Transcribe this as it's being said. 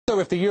So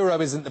if the euro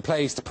isn't the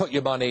place to put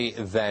your money,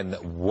 then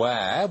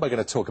where? We're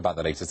going to talk about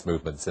the latest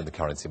movements in the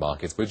currency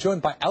markets. We're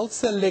joined by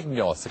Elsa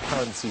Lignos, a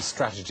currency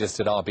strategist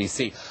at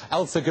RBC.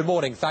 Elsa, good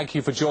morning. Thank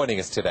you for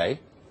joining us today.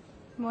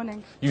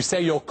 Morning. You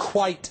say you're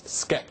quite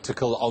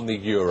sceptical on the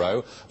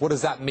euro. What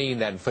does that mean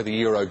then for the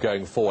euro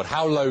going forward?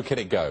 How low can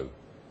it go?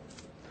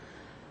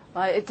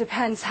 Well, it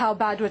depends how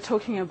bad we're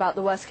talking about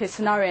the worst case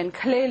scenario, and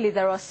clearly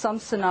there are some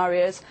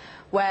scenarios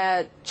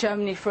where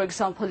Germany, for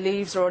example,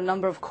 leaves, or a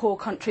number of core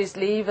countries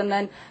leave, and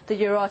then the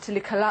euro utterly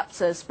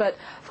collapses. But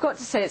I've got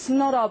to say it's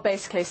not our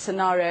base case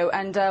scenario,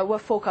 and we're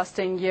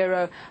forecasting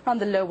euro around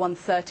the low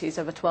 130s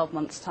over 12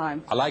 months'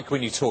 time. I like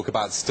when you talk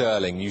about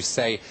sterling. You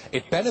say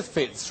it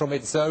benefits from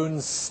its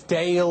own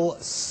stale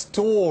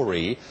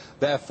story,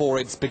 therefore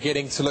it's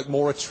beginning to look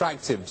more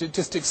attractive.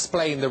 Just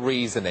explain the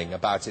reasoning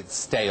about its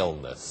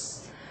staleness.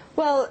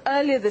 Well,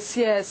 earlier this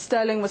year,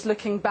 sterling was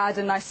looking bad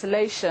in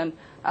isolation.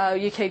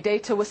 UK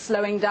data was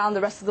slowing down,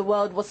 the rest of the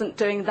world wasn't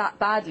doing that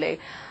badly.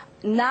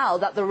 Now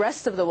that the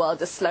rest of the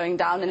world is slowing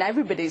down and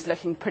everybody's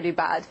looking pretty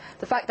bad,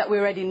 the fact that we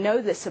already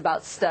know this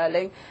about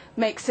sterling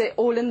makes it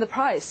all in the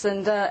price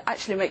and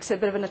actually makes it a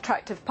bit of an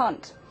attractive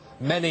punt.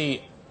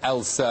 Many,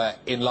 Elsa,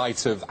 in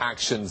light of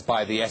actions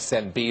by the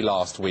SNB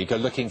last week, are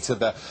looking to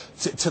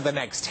the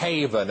next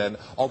haven, and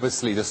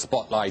obviously the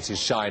spotlight is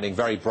shining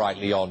very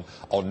brightly on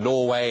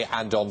Norway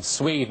and on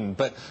Sweden.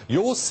 But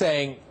you're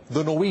saying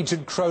the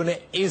Norwegian krone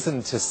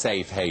isn't a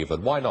safe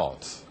haven. Why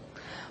not?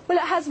 Well,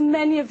 it has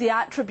many of the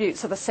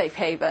attributes of a safe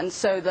haven,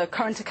 so the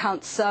current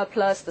account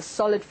surplus, the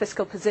solid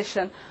fiscal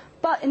position,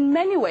 but in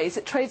many ways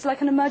it trades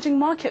like an emerging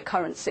market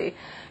currency.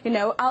 You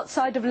know,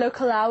 outside of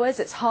local hours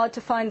it's hard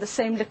to find the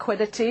same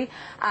liquidity,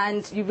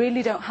 and you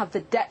really don't have the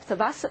depth of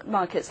asset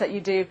markets that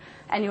you do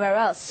anywhere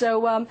else.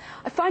 So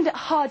I find it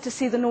hard to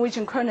see the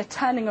Norwegian krone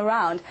turning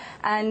around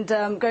and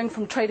going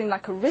from trading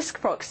like a risk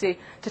proxy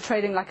to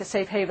trading like a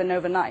safe haven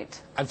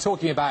overnight. And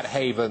talking about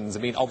havens, I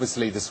mean,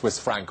 obviously the Swiss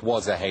franc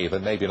was a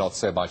haven, maybe not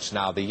so much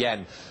now. The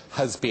yen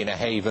has been a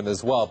haven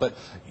as well. But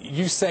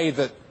you say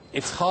that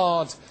it's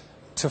hard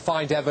to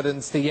find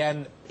evidence the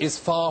yen is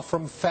far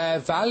from fair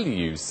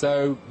value.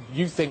 So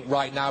you think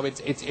right now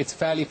it's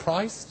fairly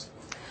priced?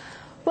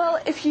 Well,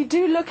 if you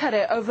do look at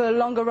it over a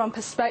longer run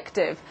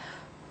perspective,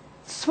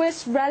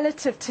 Swiss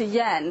relative to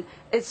yen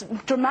is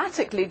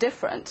dramatically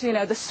different. You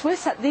know, the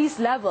Swiss at these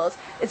levels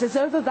is as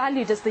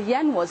overvalued as the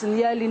yen was in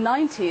the early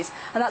 90s,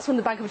 and that's when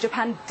the Bank of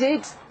Japan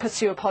did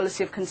pursue a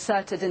policy of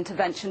concerted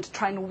intervention to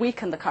try and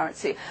weaken the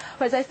currency.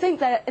 Whereas I think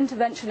their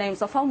intervention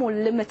aims are far more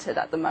limited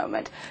at the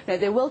moment. You know,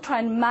 they will try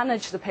and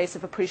manage the pace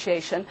of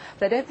appreciation,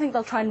 but I don't think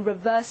they'll try and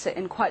reverse it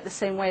in quite the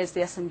same way as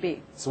the SNB.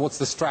 So what's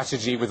the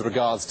strategy with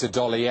regards to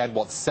dollar yen?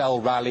 What,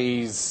 sell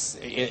rallies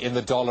in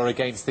the dollar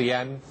against the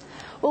yen?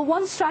 Well,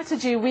 one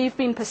strategy we've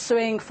been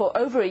pursuing for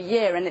over a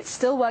year, and it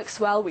still works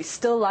well, we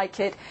still like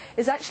it,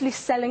 is actually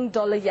selling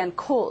dollar-yen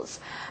calls.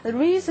 The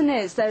reason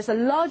is there's a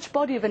large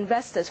body of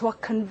investors who are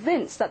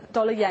convinced that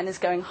dollar-yen is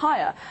going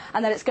higher,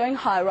 and that it's going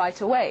higher right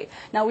away.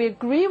 Now, we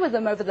agree with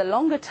them over the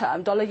longer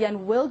term,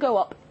 dollar-yen will go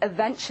up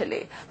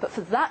eventually, but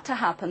for that to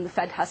happen, the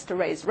Fed has to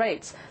raise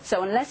rates.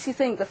 So unless you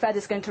think the Fed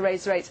is going to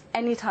raise rates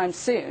anytime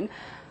soon,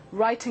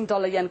 writing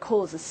dollar-yen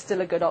calls is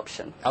still a good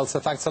option. Elsa,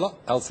 thanks a lot.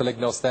 Elsa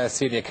Lignos there,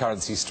 Senior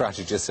Currency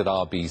Strategist at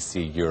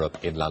RBC Europe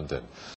in London.